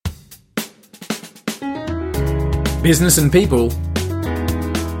Business and People.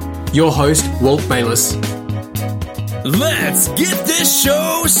 Your host, Walt Bayliss. Let's get this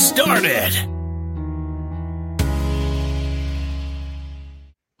show started.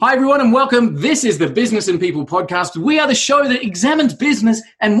 Hi, everyone, and welcome. This is the Business and People podcast. We are the show that examines business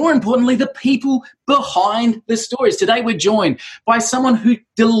and, more importantly, the people behind the stories. Today, we're joined by someone who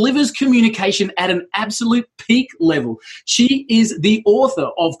delivers communication at an absolute peak level. She is the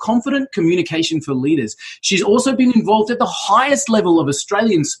author of Confident Communication for Leaders. She's also been involved at the highest level of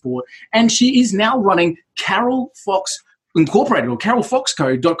Australian sport, and she is now running Carol Fox Incorporated, or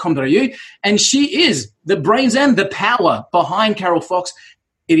carolfoxco.com.au, and she is the brains and the power behind Carol Fox.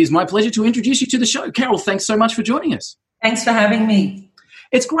 It is my pleasure to introduce you to the show. Carol, thanks so much for joining us. Thanks for having me.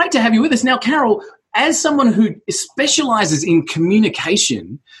 It's great to have you with us. Now, Carol, as someone who specializes in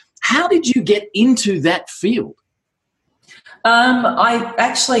communication, how did you get into that field? I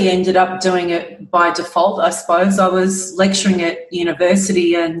actually ended up doing it by default, I suppose. I was lecturing at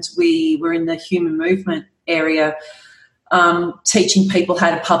university and we were in the human movement area, teaching people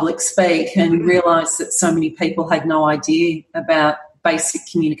how to public speak, and realised that so many people had no idea about basic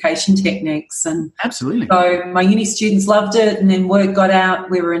communication techniques. And absolutely. So my uni students loved it, and then word got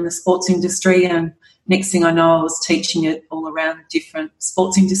out. We were in the sports industry, and next thing I know, I was teaching it all around different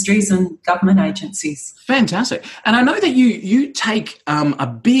sports industries and government agencies. Fantastic. And I know that you take a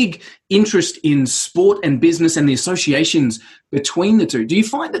big interest in sport and business and the associations between the two. Do you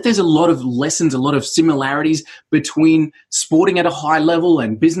find that there's a lot of lessons, a lot of similarities between sporting at a high level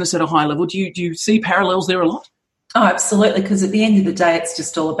and business at a high level? Do you see parallels there a lot? Oh, absolutely, because at the end of the day, it's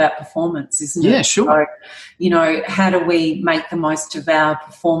just all about performance, isn't it? Yeah, sure. So, how do we make the most of our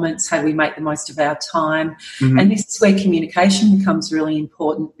performance? How do we make the most of our time? Mm-hmm. And this is where communication becomes really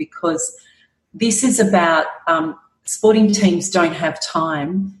important, because this is about sporting teams don't have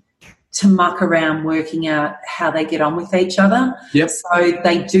time to muck around working out how they get on with each other. Yep. So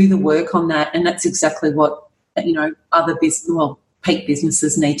they do the work on that, and that's exactly what, other peak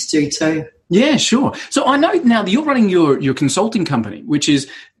businesses need to do too. Yeah, sure. So I know now that you're running your consulting company, which is,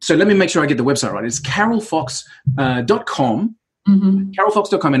 so let me make sure I get the website right. It's carolfox.com,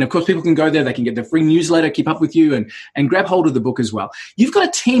 carolfox.com. And of course, people can go there. They can get the free newsletter, keep up with you, and grab hold of the book as well. You've got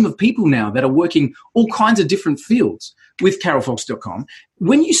a team of people now that are working all kinds of different fields with carolfox.com.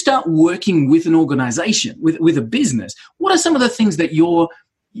 When you start working with an organization, with a business, what are some of the things that you're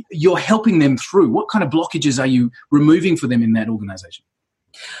helping them through? What kind of blockages are you removing for them in that organization?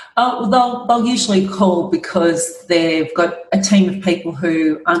 They'll usually call because they've got a team of people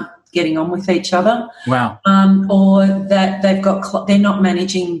who aren't getting on with each other. Wow. Or that they're not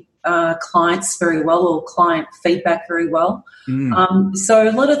managing clients very well, or client feedback very well. So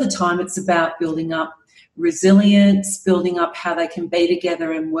a lot of the time it's about building up resilience, building up how they can be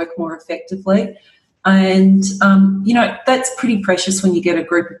together and work more effectively. And, that's pretty precious when you get a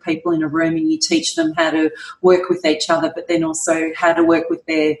group of people in a room and you teach them how to work with each other, but then also how to work with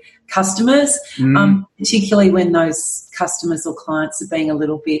their customers, particularly when those customers or clients are being a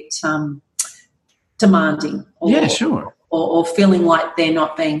little bit demanding. Or feeling like they're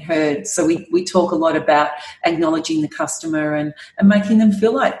not being heard. So we talk a lot about acknowledging the customer and making them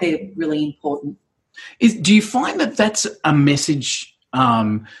feel like they're really important. Do you find that that's a message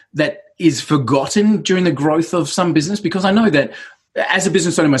that is forgotten during the growth of some business? Because I know that as a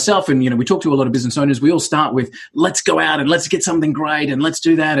business owner myself, and we talk to a lot of business owners, we all start with, let's go out and let's get something great and let's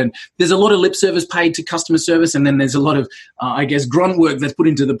do that. And there's a lot of lip service paid to customer service, and then there's a lot of, grunt work that's put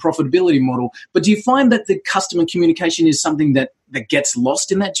into the profitability model. But do you find that the customer communication is something that gets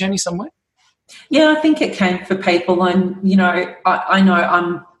lost in that journey somewhere? Yeah, I think it can for people. And, I know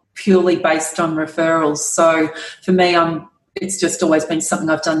I'm purely based on referrals. So for me, it's just always been something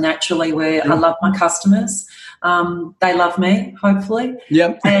I've done naturally, where I love my customers. They love me, hopefully.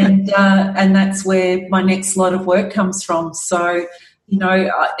 Yep. And that's where my next lot of work comes from. So,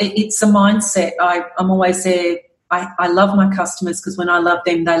 it's a mindset. I'm always there. I love my customers because when I love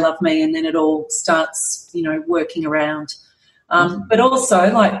them, they love me, and then it all starts, working around. But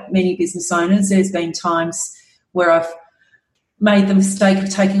also, like many business owners, there's been times where I've made the mistake of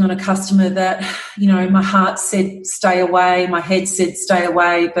taking on a customer that, my heart said stay away, my head said stay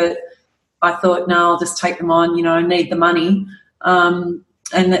away, but I thought, no, I'll just take them on, I need the money. And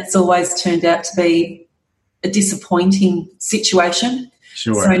that's always turned out to be a disappointing situation.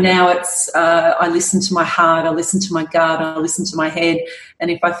 Sure. So now it's I listen to my heart, I listen to my gut, I listen to my head, and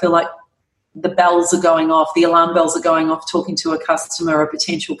if I feel like the bells are going off, the alarm bells are going off talking to a customer or a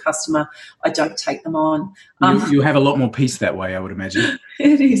potential customer, I don't take them on. You have a lot more peace that way, I would imagine.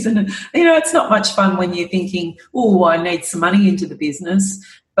 It is. And, it's not much fun when you're thinking, oh, I need some money into the business.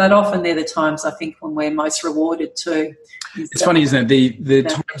 But often they're the times, I think, when we're most rewarded too. It's funny, isn't it? The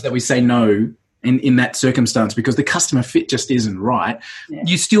times that we say no in that circumstance because the customer fit just isn't right,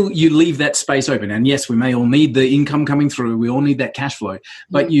 you leave that space open. And yes, we may all need the income coming through. We all need that cash flow.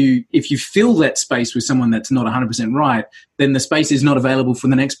 But if you fill that space with someone that's not 100% right, then the space is not available for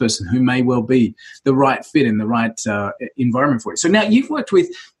the next person who may well be the right fit in the right environment for you. So now you've worked with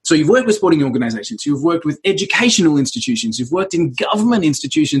sporting organizations, you've worked with educational institutions, you've worked in government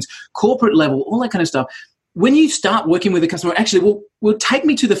institutions, corporate level, all that kind of stuff. When you start working with a customer, actually, will take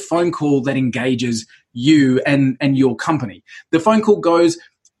me to the phone call that engages you and your company. The phone call goes,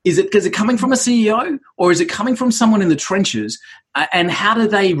 is it coming from a CEO or is it coming from someone in the trenches? And how do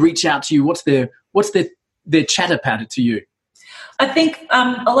they reach out to you? What's their chatter patter to you? I think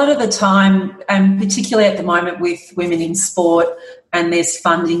a lot of the time, and particularly at the moment with women in sport, and there's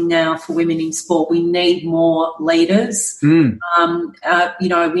funding now for women in sport, we need more leaders. We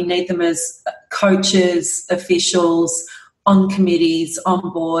need them as coaches, officials, on committees,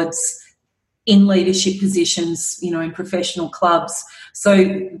 on boards, in leadership positions, in professional clubs.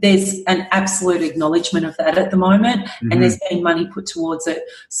 So there's an absolute acknowledgement of that at the moment, and there's been money put towards it.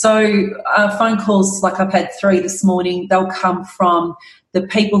 So phone calls, like I've had 3 this morning, they'll come from the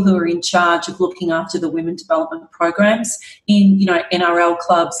people who are in charge of looking after the women development programs in, NRL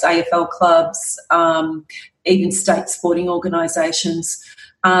clubs, AFL clubs, even state sporting organisations.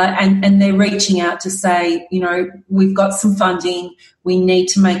 And they're reaching out to say, we've got some funding, we need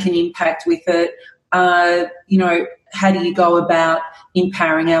to make an impact with it. How do you go about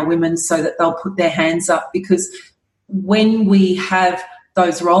empowering our women so that they'll put their hands up? Because when we have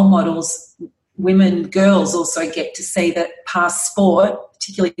those role models, girls also get to see that past sport,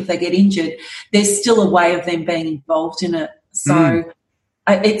 particularly if they get injured, there's still a way of them being involved in it. So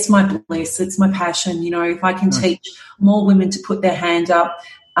it's my bliss, it's my passion. If I can teach more women to put their hand up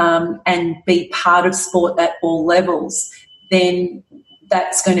and be part of sport at all levels, then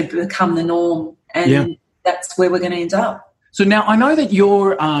that's going to become the norm, and that's where we're going to end up. So now I know that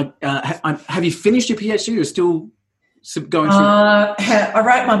you're have you finished your PhD or still going through? I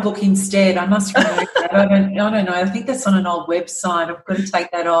wrote my book instead. I must remove that. I don't know. I think that's on an old website. I've got to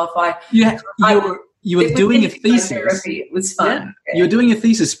take that off. You were doing a thesis. It was fun. Yeah. You were doing a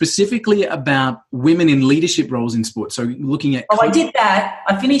thesis specifically about women in leadership roles in sport. So looking at... I did that.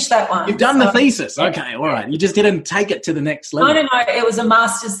 I finished that one. You've done the thesis. Okay, all right. You just didn't take it to the next level. No. It was a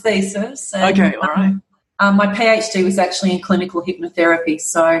master's thesis. And, okay, all right. My PhD was actually in clinical hypnotherapy.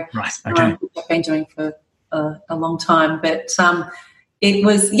 So right, okay. Which I've been doing for a long time. But it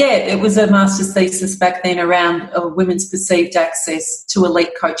was a master's thesis back then around women's perceived access to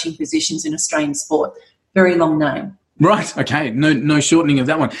elite coaching positions in Australian sport. Very long name. Right. Okay. No shortening of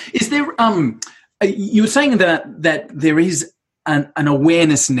that one. Is there? You were saying that there is an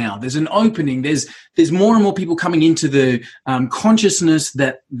awareness now. There's an opening. There's more and more people coming into the consciousness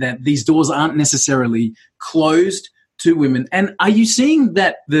that these doors aren't necessarily closed to women. And are you seeing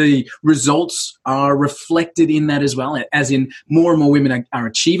that the results are reflected in that as well, as in more and more women are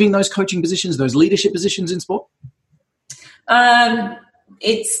achieving those coaching positions, those leadership positions in sport?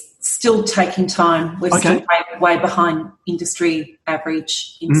 It's still taking time. We're still way behind industry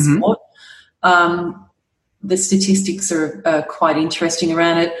average in sport. The statistics are quite interesting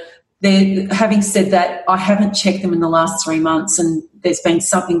around it. Having said that, I haven't checked them in the last 3 months, and there's been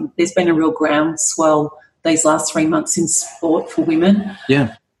a real groundswell these last 3 months in sport for women.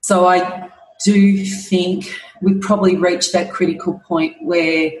 Yeah. So I do think we've probably reached that critical point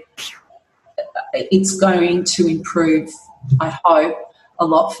where it's going to improve, I hope, a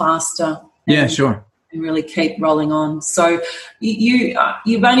lot faster. Yeah, sure. And really keep rolling on. So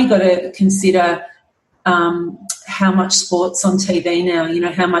you've only got to consider how much sport's on TV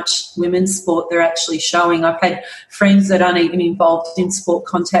now, how much women's sport they're actually showing. I've had friends that aren't even involved in sport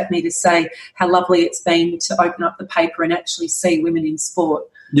contact me to say how lovely it's been to open up the paper and actually see women in sport.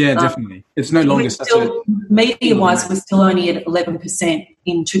 Yeah, definitely. It's no longer such a... Media-wise, we're still only at 11%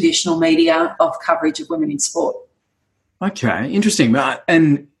 in traditional media of coverage of women in sport. Okay, interesting.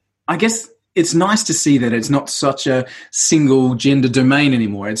 And I guess it's nice to see that it's not such a single gender domain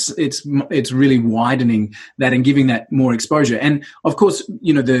anymore. It's really widening that and giving that more exposure. And of course,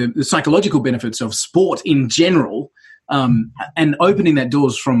 the psychological benefits of sport in general, and opening that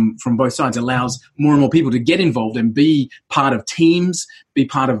doors from both sides allows more and more people to get involved and be part of teams, be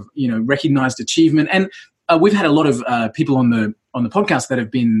part of recognized achievement. And we've had a lot of people on the podcast that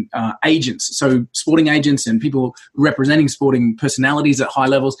have been agents, so sporting agents and people representing sporting personalities at high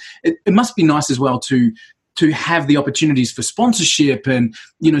levels. It must be nice as well to have the opportunities for sponsorship and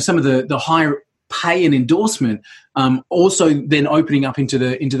some of the higher pay and endorsement, also then opening up into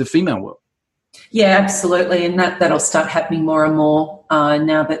the female world. Yeah, absolutely, and that'll start happening more and more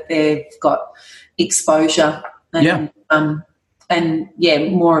now that they've got exposure. And,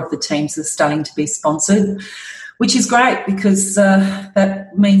 more of the teams are starting to be sponsored, which is great because that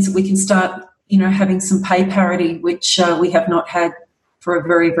means that we can start, having some pay parity, which we have not had for a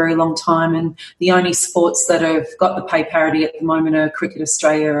very, very long time. And the only sports that have got the pay parity at the moment are Cricket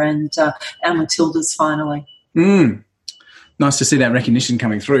Australia and our Matildas finally. Nice to see that recognition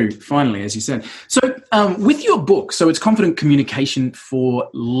coming through, finally, as you said. So with your book, so it's Confident Communication for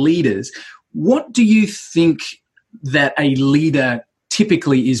Leaders, what do you think that a leader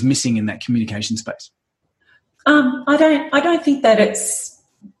typically is missing in that communication space? I don't think that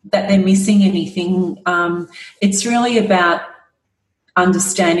that they're missing anything. It's really about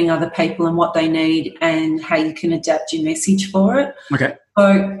understanding other people and what they need and how you can adapt your message for it. Okay. So,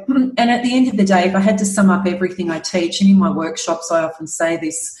 and at the end of the day, if I had to sum up everything I teach, and in my workshops I often say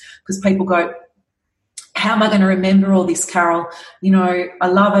this because people go, how am I going to remember all this, Carol? I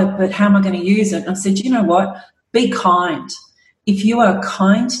love it, but how am I going to use it? And I said, you know what? Be kind. If you are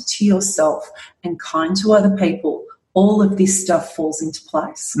kind to yourself and kind to other people, all of this stuff falls into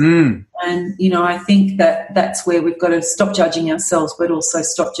place. And, I think that's where we've got to stop judging ourselves, but also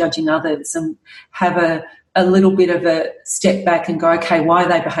stop judging others and have a little bit of a step back and go, okay, why are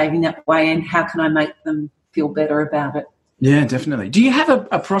they behaving that way and how can I make them feel better about it? Yeah, definitely. Do you have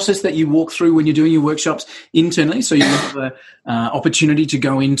a process that you walk through when you're doing your workshops internally? So you have an opportunity to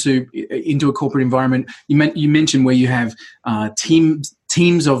go into a corporate environment. You mentioned where you have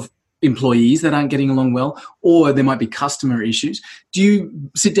teams of employees that aren't getting along well, or there might be customer issues. Do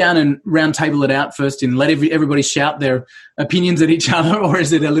you sit down and round table it out first and let everybody shout their opinions at each other, or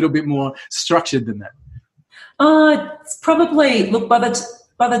is it a little bit more structured than that? It's probably, look, by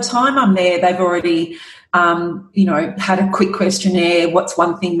the time I'm there, they've already had a quick questionnaire. What's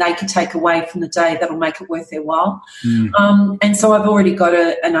one thing they could take away from the day that'll make it worth their while? And so I've already got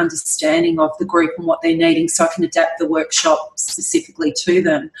an understanding of the group and what they're needing, so I can adapt the workshop specifically to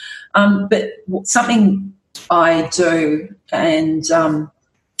them. But something I do, and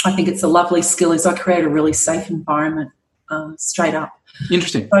I think it's a lovely skill, is I create a really safe environment, straight up.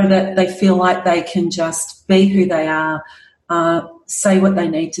 Interesting. So that they feel like they can just be who they are, say what they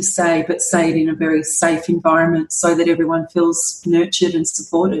need to say, but say it in a very safe environment so that everyone feels nurtured and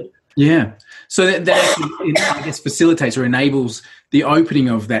supported. Yeah. So that actually, I guess, facilitates or enables the opening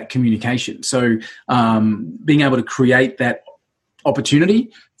of that communication. So being able to create that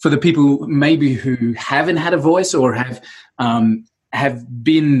opportunity for the people maybe who haven't had a voice or have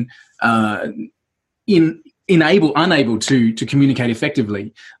been unable to communicate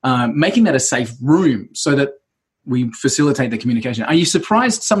effectively, making that a safe room so that we facilitate the communication. Are you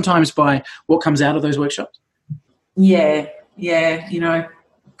surprised sometimes by what comes out of those workshops? Yeah. You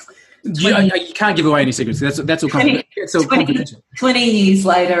can't give away any secrets. That's all confidential. 20 years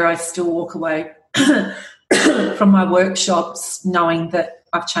later, I still walk away from my workshops knowing that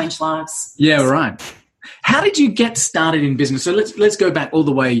I've changed lives. Yeah, right. How did you get started in business? So let's go back all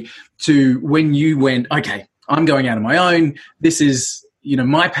the way to when you went, okay, I'm going out on my own. This is,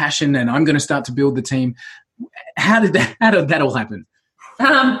 my passion, and I'm going to start to build the team. How did that all happen?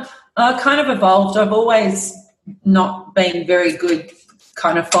 I kind of evolved. I've always not been very good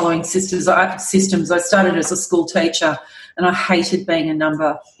kind of following systems. I started as a school teacher and I hated being a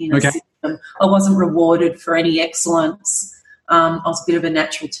number in a system. I wasn't rewarded for any excellence. I was a bit of a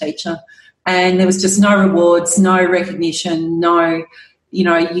natural teacher and there was just no rewards, no recognition,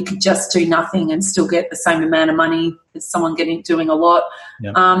 you could just do nothing and still get the same amount of money as someone doing a lot.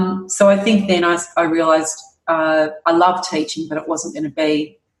 Yeah. So I think then I realised I loved teaching, but it wasn't going to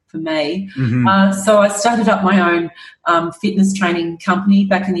be for me. Mm-hmm. So I started up my own fitness training company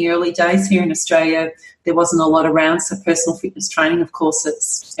back in the early days. Here in Australia, there wasn't a lot around, so personal fitness training, of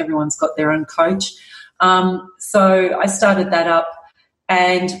course, everyone's got their own coach. So I started that up.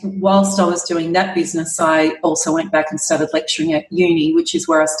 And whilst I was doing that business, I also went back and started lecturing at uni, which is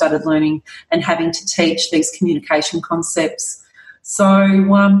where I started learning and having to teach these communication concepts. So,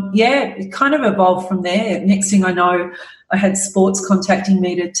 it kind of evolved from there. Next thing I know, I had sports contacting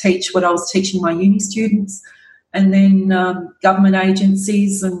me to teach what I was teaching my uni students, and then government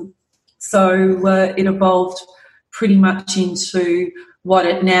agencies. And so it evolved pretty much into what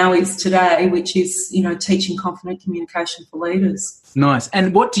it now is today, which is, teaching confident communication for leaders. Nice.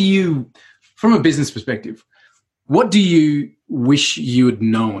 And what do you, from a business perspective, what do you wish you had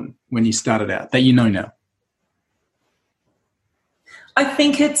known when you started out that you know now? I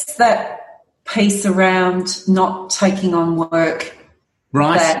think it's that piece around not taking on work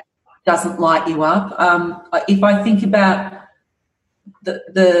right. doesn't light you up. If I think about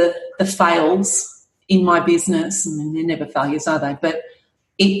the fails in my business, I mean, they're never failures, are they? But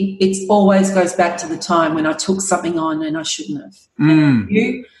it always goes back to the time when I took something on and I shouldn't have.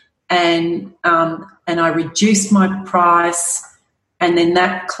 And I reduced my price, and then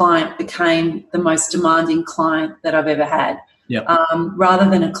that client became the most demanding client that I've ever had. Yep. Rather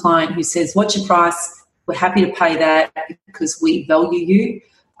than a client who says, "What's your price? We're happy to pay that because we value you."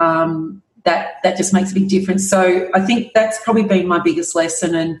 That just makes a big difference. So I think that's probably been my biggest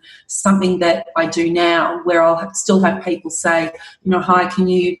lesson, and something that I do now, where I'll still have people say, "Hi, can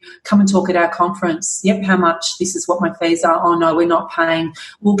you come and talk at our conference?" "Yep, how much?" "This is what my fees are." "Oh, no, we're not paying.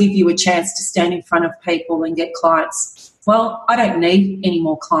 We'll give you a chance to stand in front of people and get clients." Well, I don't need any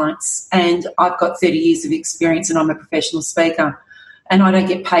more clients, and I've got 30 years of experience and I'm a professional speaker, and I don't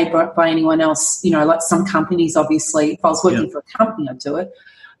get paid by anyone else, like some companies, obviously. If I was working for a company, I'd do it.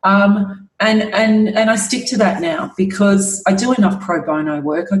 And I stick to that now because I do enough pro bono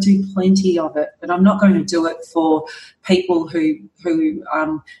work. I do plenty of it, but I'm not going to do it for people who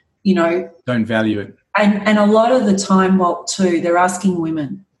don't value it. And a lot of the time, Walt, too, they're asking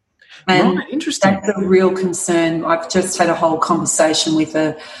women. And right, interesting. That's a real concern. I've just had a whole conversation with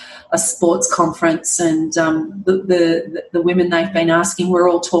a sports conference, and the women they've been asking, we're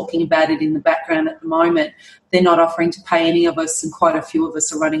all talking about it in the background at the moment. They're not offering to pay any of us, and quite a few of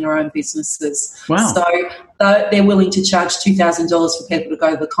us are running our own businesses. Wow. So they're willing to charge $2,000 for people to go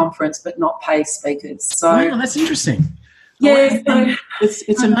to the conference but not pay speakers. So wow, that's interesting. Yeah.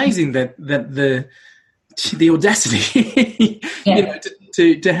 It's amazing that the audacity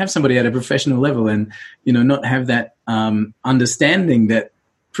to have somebody at a professional level and, not have that understanding that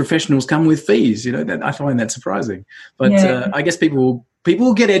professionals come with fees. That I find that surprising. But I guess people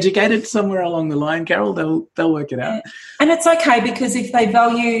will get educated somewhere along the line, Carol. They'll work it out. And it's okay, because if they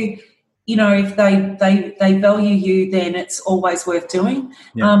value, if they value you, then it's always worth doing.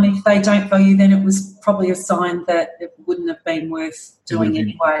 Yeah. If they don't value, then it was probably a sign that it wouldn't have been worth doing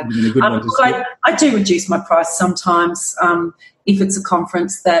anyway. I do reduce my price sometimes if it's a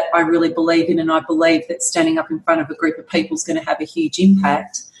conference that I really believe in, and I believe that standing up in front of a group of people is going to have a huge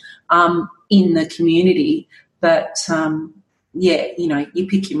impact in the community. But you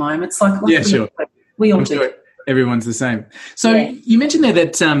pick your moments. Sure. We all I'm do. Sure everyone's the same. So you mentioned there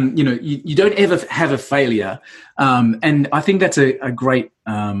that you don't ever have a failure, and I think that's a great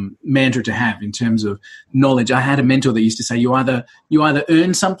mantra to have in terms of knowledge. I had a mentor that used to say you either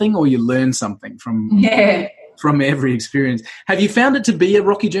earn something or you learn something from every experience. Have you found it to be a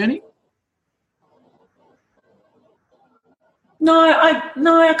rocky journey? No,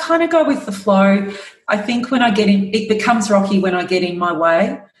 I kind of go with the flow. I think when I get in, it becomes rocky when I get in my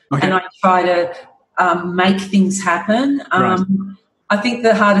way, and I try to make things happen. Right. I think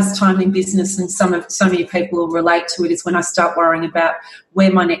the hardest time in business, and so many people will relate to it, is when I start worrying about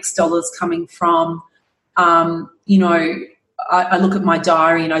where my next dollar's coming from. I look at my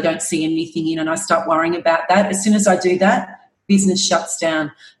diary and I don't see anything in, and I start worrying about that. As soon as I do that, business shuts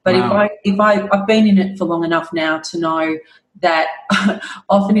down. But if I've been in it for long enough now to know that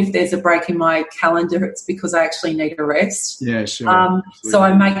often if there's a break in my calendar, it's because I actually need a rest. Yeah, sure. So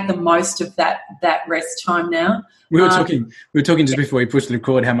I make the most of that rest time now. We were talking just before we pushed the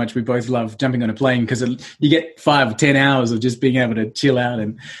record how much we both love jumping on a plane, because you get 5 or 10 hours of just being able to chill out.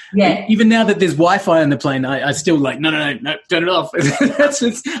 And even now that there's Wi-Fi on the plane, I still no, turn it off.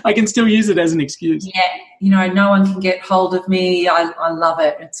 I can still use it as an excuse. Yeah, no one can get hold of me. I love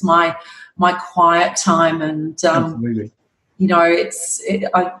it. It's my quiet time, and absolutely. I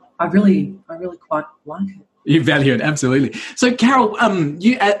really quite like it. You value it, absolutely. So, Carol,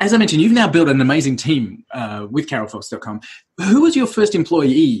 you, as I mentioned, you've now built an amazing team with carolfox.com. Who was your first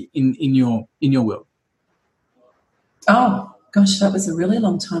employee in your world? Oh gosh, that was a really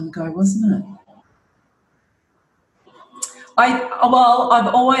long time ago, wasn't it? I've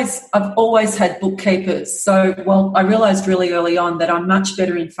always had bookkeepers. So, I realised really early on that I'm much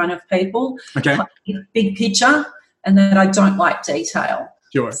better in front of people, big picture, and that I don't like detail.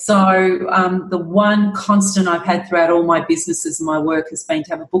 Sure. So the one constant I've had throughout all my businesses and my work has been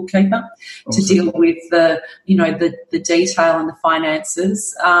to have a bookkeeper to deal with the detail and the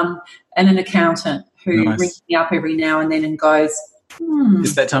finances, and an accountant who rings me up every now and then and goes,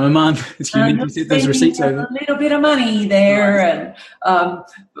 it's that time of month. It's you need to set those receipts over. A little bit of money there,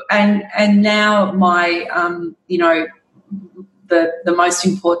 and now my the most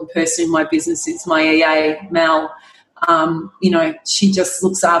important person in my business is my EA, Mel. She just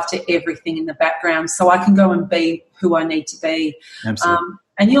looks after everything in the background, so I can go and be who I need to be. Absolutely.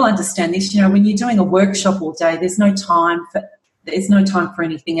 And you'll understand this, when you're doing a workshop all day, there's no time for there's no time for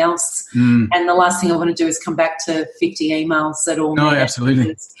anything else. And the last thing I want to do is come back to 50 emails that all. No,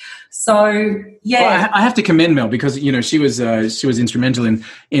 absolutely. So yeah, well, I have to commend Mel because she was instrumental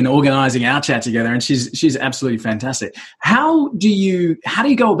in organising our chat together, and she's absolutely fantastic. How do you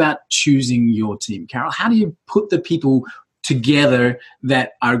go about choosing your team, Carol? How do you put the people together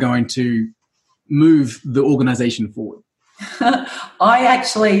that are going to move the organisation forward?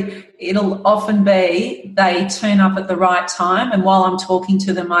 It'll often be they turn up at the right time, and while I'm talking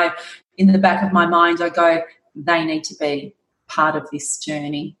to them, in the back of my mind, I go, they need to be part of this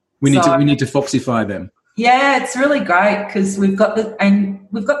journey. We need to foxify them. Yeah, it's really great because we've got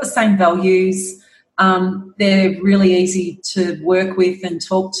the same values. They're really easy to work with and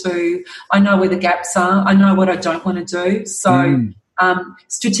talk to. I know where the gaps are. I know what I don't want to do. So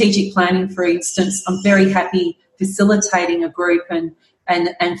strategic planning, for instance, I'm very happy facilitating a group and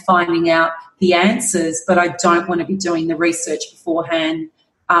finding out the answers, but I don't want to be doing the research beforehand,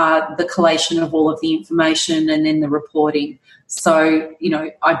 the collation of all of the information and then the reporting. So,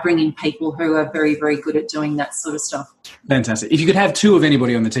 I bring in people who are very, very good at doing that sort of stuff. Fantastic. If you could have two of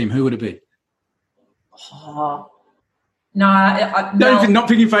anybody on the team, who would it be? Oh, no, Mel, not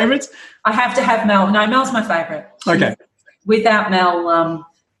picking favourites? I have to have Mel. No, Mel's my favourite. Okay. Without Mel,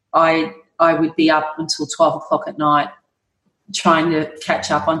 I would be up until 12 o'clock at night trying to catch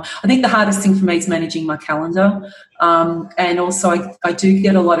up on. I think the hardest thing for me is managing my calendar. And also I do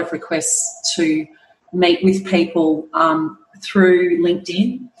get a lot of requests to meet with people through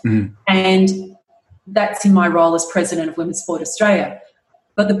LinkedIn. And that's in my role as president of Women's Sport Australia.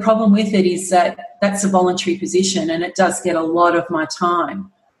 But the problem with it is that that's a voluntary position and it does get a lot of my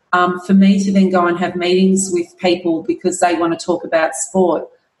time. For me to then go and have meetings with people because they want to talk about sport,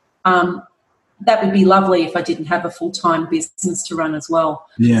 that would be lovely if I didn't have a full-time business to run as well.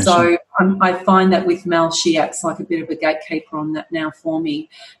 Yeah, so sure. I find that with Mel, she acts like a bit of a gatekeeper on that now for me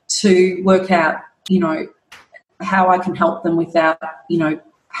to work out, how I can help them without,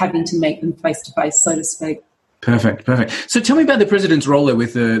 having to meet them face-to-face, so to speak. Perfect. So tell me about the president's role there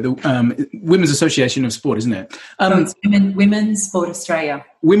with the Women's Association of Sport, isn't it? It's Women's Sport Australia.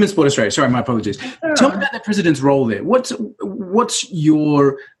 Women's Sport Australia. Sorry, my apologies. Tell me about the president's role there. What's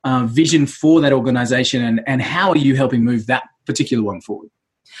your vision for that organisation and how are you helping move that particular one forward?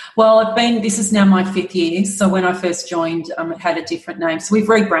 Well, this is now my 5th year. So when I first joined, it had a different name. So we've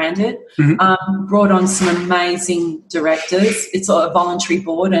rebranded, brought on some amazing directors. It's a voluntary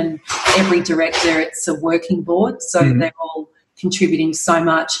board and every director, it's a working board. So they're all contributing so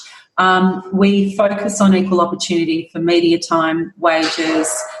much. We focus on equal opportunity for media time,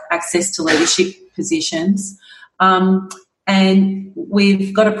 wages, access to leadership positions. And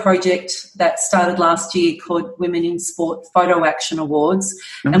we've got a project that started last year called Women in Sport Photo Action Awards.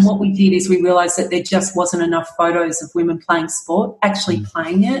 Nice. And what we did is we realised that there just wasn't enough photos of women playing sport, actually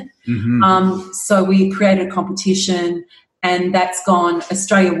playing it. So we created a competition and that's gone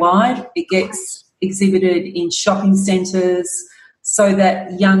Australia-wide. It gets exhibited in shopping centres so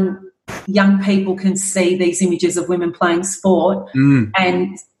that young people can see these images of women playing sport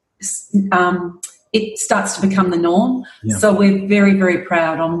and it starts to become the norm. Yeah. So we're very, very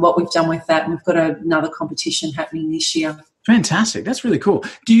proud on what we've done with that, and we've got another competition happening this year. Fantastic. That's really cool.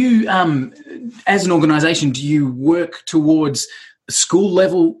 Do you, as an organisation, do you work towards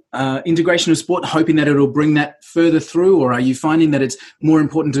school-level integration of sport, hoping that it'll bring that further through, or are you finding that it's more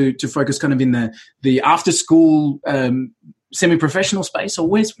important to focus kind of in the after-school semi-professional space, or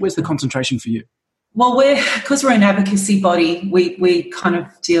where's the concentration for you? Well, because we're an advocacy body, we kind of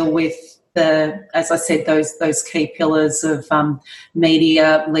deal with as I said, those key pillars of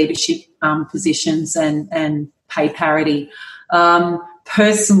media, leadership positions and pay parity.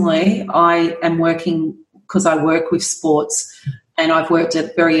 Personally, I am working because I work with sports and I've worked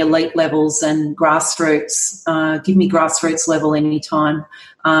at very elite levels and grassroots. Give me grassroots level anytime,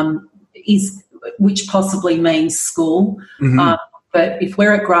 which possibly means school. But if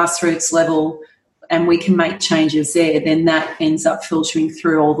we're at grassroots level, and we can make changes there, then that ends up filtering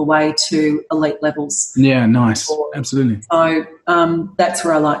through all the way to elite levels. Yeah, nice. Absolutely. So that's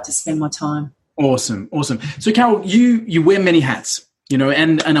where I like to spend my time. Awesome. So, Carol, you wear many hats,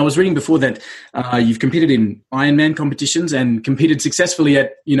 and I was reading before that you've competed in Ironman competitions and competed successfully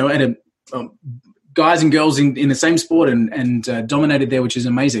at guys and girls in the same sport and dominated there, which is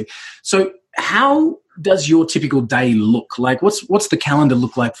amazing. So how does your typical day look? Like, what's the calendar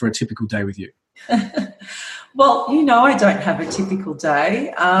look like for a typical day with you? Well, I don't have a typical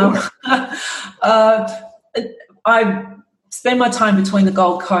day. spend my time between the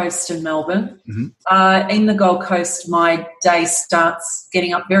Gold Coast and Melbourne. In the Gold Coast, my day starts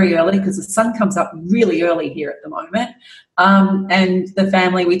getting up very early because the sun comes up really early here at the moment. And the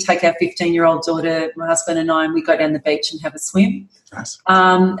family, we take our 15-year-old daughter, my husband and I, and we go down the beach and have a swim. Nice.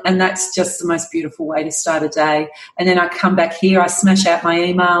 And that's just the most beautiful way to start a day. And then I come back here, I smash out my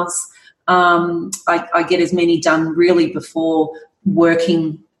emails. I get as many done really before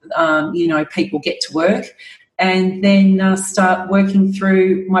working, people get to work. And then start working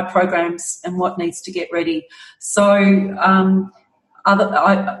through my programs and what needs to get ready. So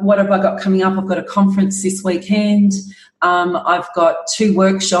what have I got coming up? I've got a conference this weekend. I've got 2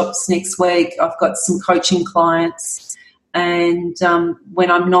 workshops next week. I've got some coaching clients. And when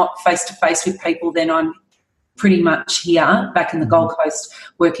I'm not face-to-face with people, then I'm pretty much here back in the Gold Coast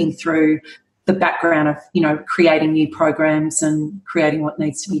working through the background of, creating new programs and creating what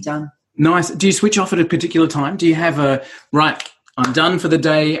needs to be done. Nice. Do you switch off at a particular time? Do you have I'm done for the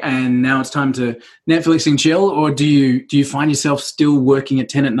day and now it's time to Netflix and chill? Or do you find yourself still working at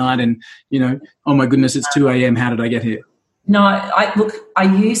 10 at night and, oh my goodness, it's 2 a.m. How did I get here? No, I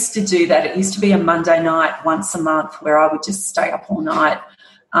used to do that. It used to be a Monday night once a month where I would just stay up all night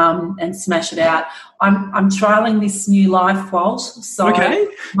and smash it out. I'm trialling this new life, Walt. So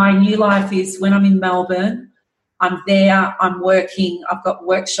my new life is when I'm in Melbourne, I'm there, I'm working, I've got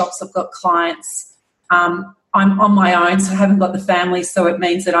workshops, I've got clients. I'm on my own, so I haven't got the family, so it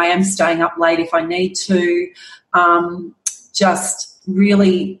means that I am staying up late if I need to, just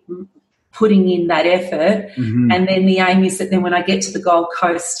really putting in that effort. And then the aim is that then when I get to the Gold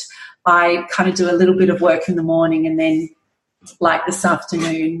Coast, I kind of do a little bit of work in the morning and then like this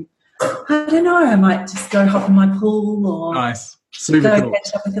afternoon, I don't know, I might just go hop in my pool or... Nice. Super cool.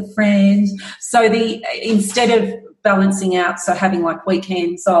 Catch up with a friend. So instead of balancing out, so having like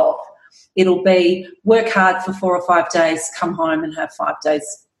weekends off, it'll be work hard for 4 or 5 days, come home and have 5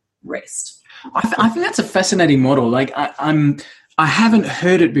 days rest. I think that's a fascinating model. Like I haven't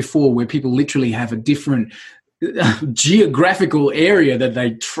heard it before where people literally have a different geographical area that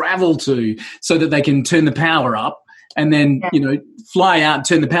they travel to so that they can turn the power up. And then, fly out,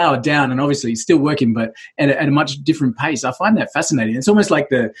 turn the power down, and obviously still working, but at a much different pace. I find that fascinating. It's almost like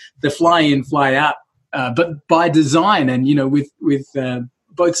the fly in, fly out, but by design and, with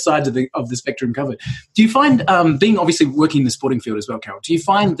both sides of the spectrum covered. Do you find, being obviously working in the sporting field as well, Carol, do you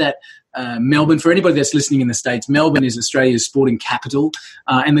find that Melbourne, for anybody that's listening in the States, Melbourne is Australia's sporting capital,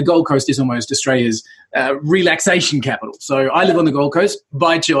 and the Gold Coast is almost Australia's relaxation capital. So I live on the Gold Coast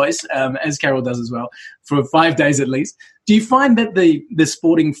by choice, as Carol does as well, for 5 days at least. Do you find that the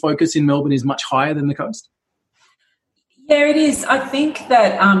sporting focus in Melbourne is much higher than the coast? Yeah, it is. I think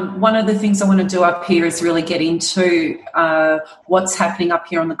that one of the things I want to do up here is really get into what's happening up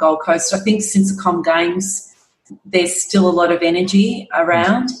here on the Gold Coast. I think since the Com Games, there's still a lot of energy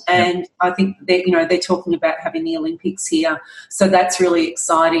around, and I think that they're talking about having the Olympics here, so that's really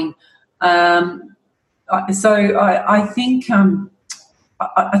exciting. So I think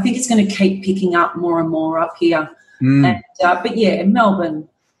it's going to keep picking up more and more up here. But yeah, Melbourne's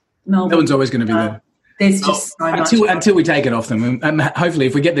always going to be there. There's just so much until we take it off them. Hopefully,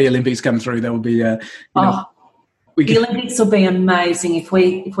 if we get the Olympics come through, there will be. The Olympics will be amazing if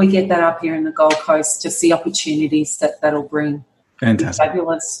we get that up here in the Gold Coast. Just the opportunities that'll bring. Fantastic,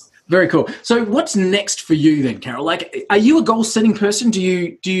 fabulous. Very cool. So, what's next for you then, Carol? Like, are you a goal-setting person? Do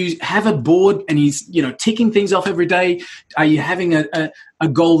you have a board and he's ticking things off every day? Are you having a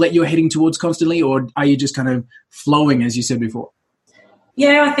goal that you're heading towards constantly, or are you just kind of flowing, as you said before?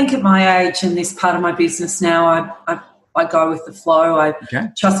 Yeah, I think at my age and this part of my business now, I go with the flow. I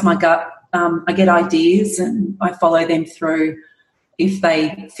trust my gut. I get ideas and I follow them through if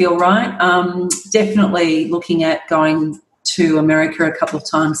they feel right. Definitely looking at going to America a couple of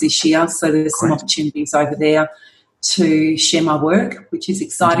times this year, so there's some opportunities over there to share my work, which is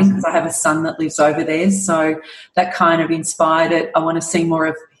exciting because I have a son that lives over there, so that kind of inspired it. I want to see more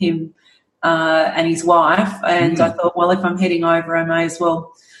of him and his wife, and I thought, well, if I'm heading over, I may as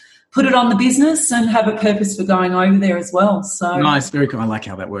well put it on the business and have a purpose for going over there as well. So nice, very cool. I like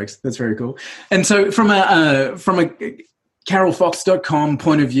how that works. That's very cool. And so from a carolfox.com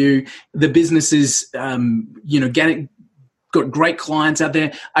point of view, the business is got great clients out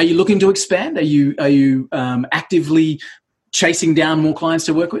there. Are you looking to expand? Are you actively chasing down more clients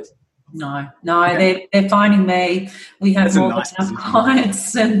to work with? No, okay. They're finding me. We have more than enough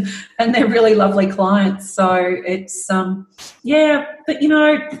clients, and they're really lovely clients. So it's but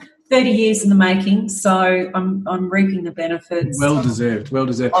 30 years in the making. So I'm reaping the benefits. Well deserved.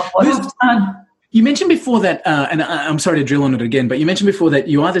 Of what I've done. You mentioned before that, and I'm sorry to drill on it again, but you mentioned before that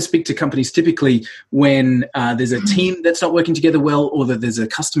you either speak to companies typically when there's a team that's not working together well or that there's a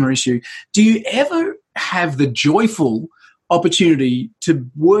customer issue. Do you ever have the joyful opportunity to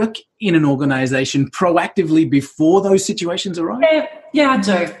work in an organization proactively before those situations arise? Yeah, I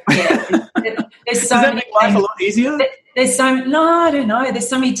do. Yeah. There's so Does that many make life a lot easier? I don't know. There's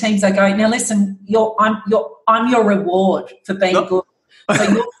so many teams that go, now listen, I'm your reward for being good. So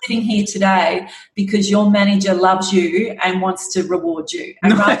you're sitting here today because your manager loves you and wants to reward you.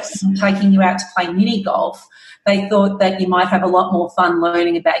 And rather than taking you out to play mini golf, they thought that you might have a lot more fun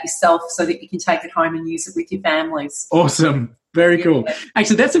learning about yourself so that you can take it home and use it with your families. Awesome. Very cool.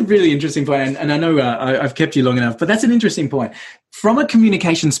 Actually, that's a really interesting point. And I know I've kept you long enough, but that's an interesting point. From a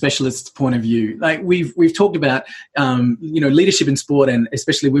communication specialist's point of view, like we've talked about, leadership in sport and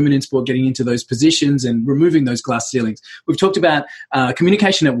especially women in sport getting into those positions and removing those glass ceilings. We've talked about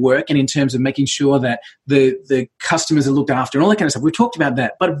communication at work and in terms of making sure that the customers are looked after and all that kind of stuff. We've talked about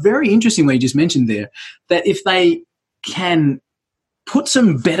that. But very interesting what you just mentioned there, that if they can put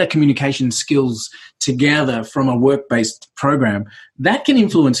some better communication skills together from a work-based program, that can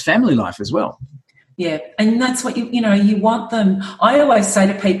influence family life as well. Yeah, and that's what you want them. I always say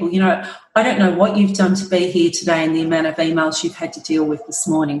to people, I don't know what you've done to be here today and the amount of emails you've had to deal with this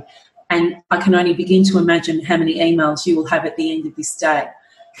morning, and I can only begin to imagine how many emails you will have at the end of this day.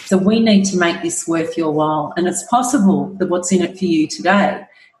 So we need to make this worth your while, and it's possible that what's in it for you today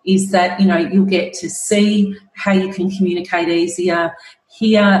is that, you'll get to see how you can communicate easier,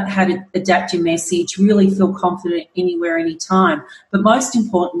 hear how to adapt your message, really feel confident anywhere, anytime. But most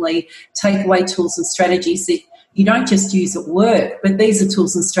importantly, take away tools and strategies that you don't just use at work, but these are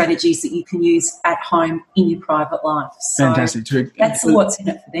tools and strategies that you can use at home in your private life. So fantastic. That's what's in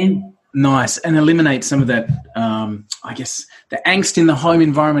it for them. Nice. And eliminate some of that, the angst in the home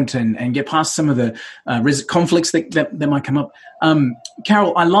environment and get past some of the conflicts that might come up.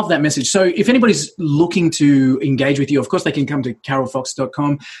 Carol, I love that message. So if anybody's looking to engage with you, of course, they can come to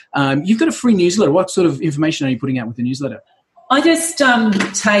carolfox.com. You've got a free newsletter. What sort of information are you putting out with the newsletter? I just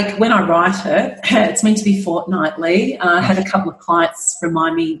take, when I write it, it's meant to be fortnightly. I had a couple of clients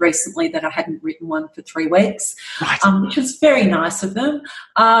remind me recently that I hadn't written one for 3 weeks, which was very nice of them.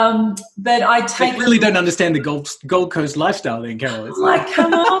 But I take... They really don't understand the Gold Coast lifestyle then, Carol.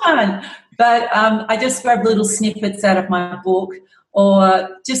 Come on. But I just grab little snippets out of my book or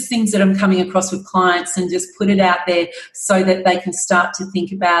just things that I'm coming across with clients and just put it out there so that they can start to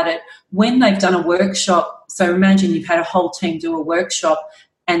think about it when they've done a workshop. So imagine you've had a whole team do a workshop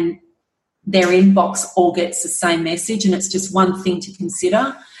and their inbox all gets the same message and it's just one thing to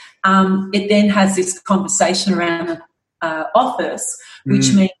consider. It then has this conversation around the office,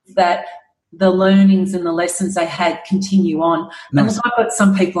 which means that the learnings and the lessons they had continue on. Nice. And I've got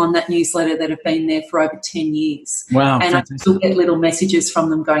some people on that newsletter that have been there for over 10 years. Wow. And fantastic. I still get little messages from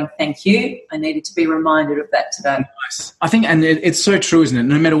them going, thank you. I needed to be reminded of that today. Nice. I think, and it's so true, isn't it?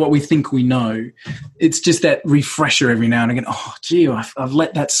 No matter what we think we know, it's just that refresher every now and again. Oh, gee, I've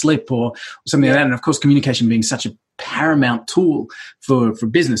let that slip or something like that. And of course, communication being such a paramount tool for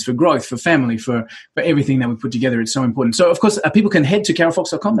business, for growth, for family, for everything that we put together. It's so important. So, of course, people can head to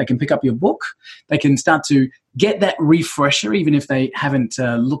carolfox.com. They can pick up your book. They can start to get that refresher, even if they haven't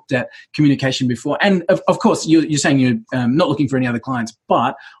looked at communication before. And, of course, you're saying you're not looking for any other clients,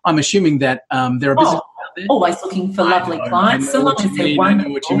 but I'm assuming that there are businesses out there. Always looking for lovely clients. So long as they're wonderful. I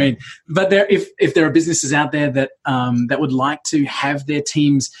know what you mean. But if there are businesses out there that would like to have their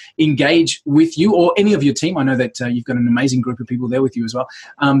teams engage with you or any of your team, I know that you've got an amazing group of people there with you as well,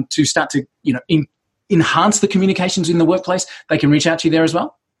 to start to enhance the communications in the workplace, they can reach out to you there as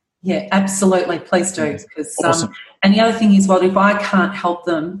well? Yeah, absolutely. Please do. Because, awesome. And the other thing is, well, if I can't help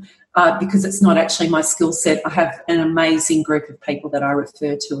them because it's not actually my skill set, I have an amazing group of people that I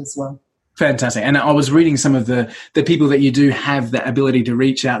refer to as well. Fantastic. And I was reading some of the people that you do have the ability to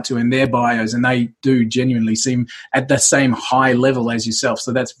reach out to in their bios, and they do genuinely seem at the same high level as yourself.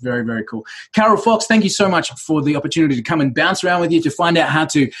 So that's very, very cool. Carol Fox, thank you so much for the opportunity to come and bounce around with you to find out how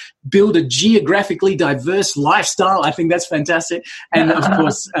to build a geographically diverse lifestyle. I think that's fantastic. And, of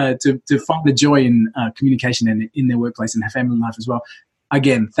course, to find the joy in communication and in their workplace and family life as well.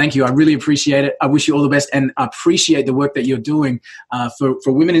 Again, thank you. I really appreciate it. I wish you all the best and appreciate the work that you're doing for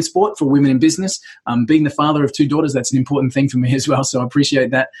women in sport, for women in business. Being the father of 2 daughters, that's an important thing for me as well. So I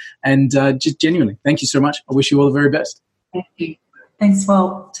appreciate that. And just genuinely, thank you so much. I wish you all the very best. Thank you. Thanks,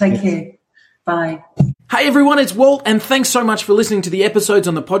 Walt. Take care. Bye. Hey everyone, it's Walt, and thanks so much for listening to the episodes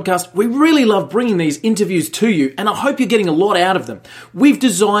on the podcast. We really love bringing these interviews to you, and I hope you're getting a lot out of them. We've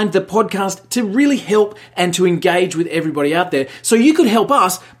designed the podcast to really help and to engage with everybody out there, so you could help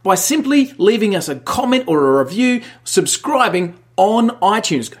us by simply leaving us a comment or a review, subscribing on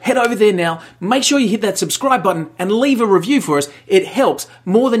iTunes. Head over there now, make sure you hit that subscribe button and leave a review for us. It helps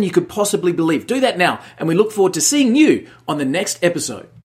more than you could possibly believe. Do that now, and we look forward to seeing you on the next episode.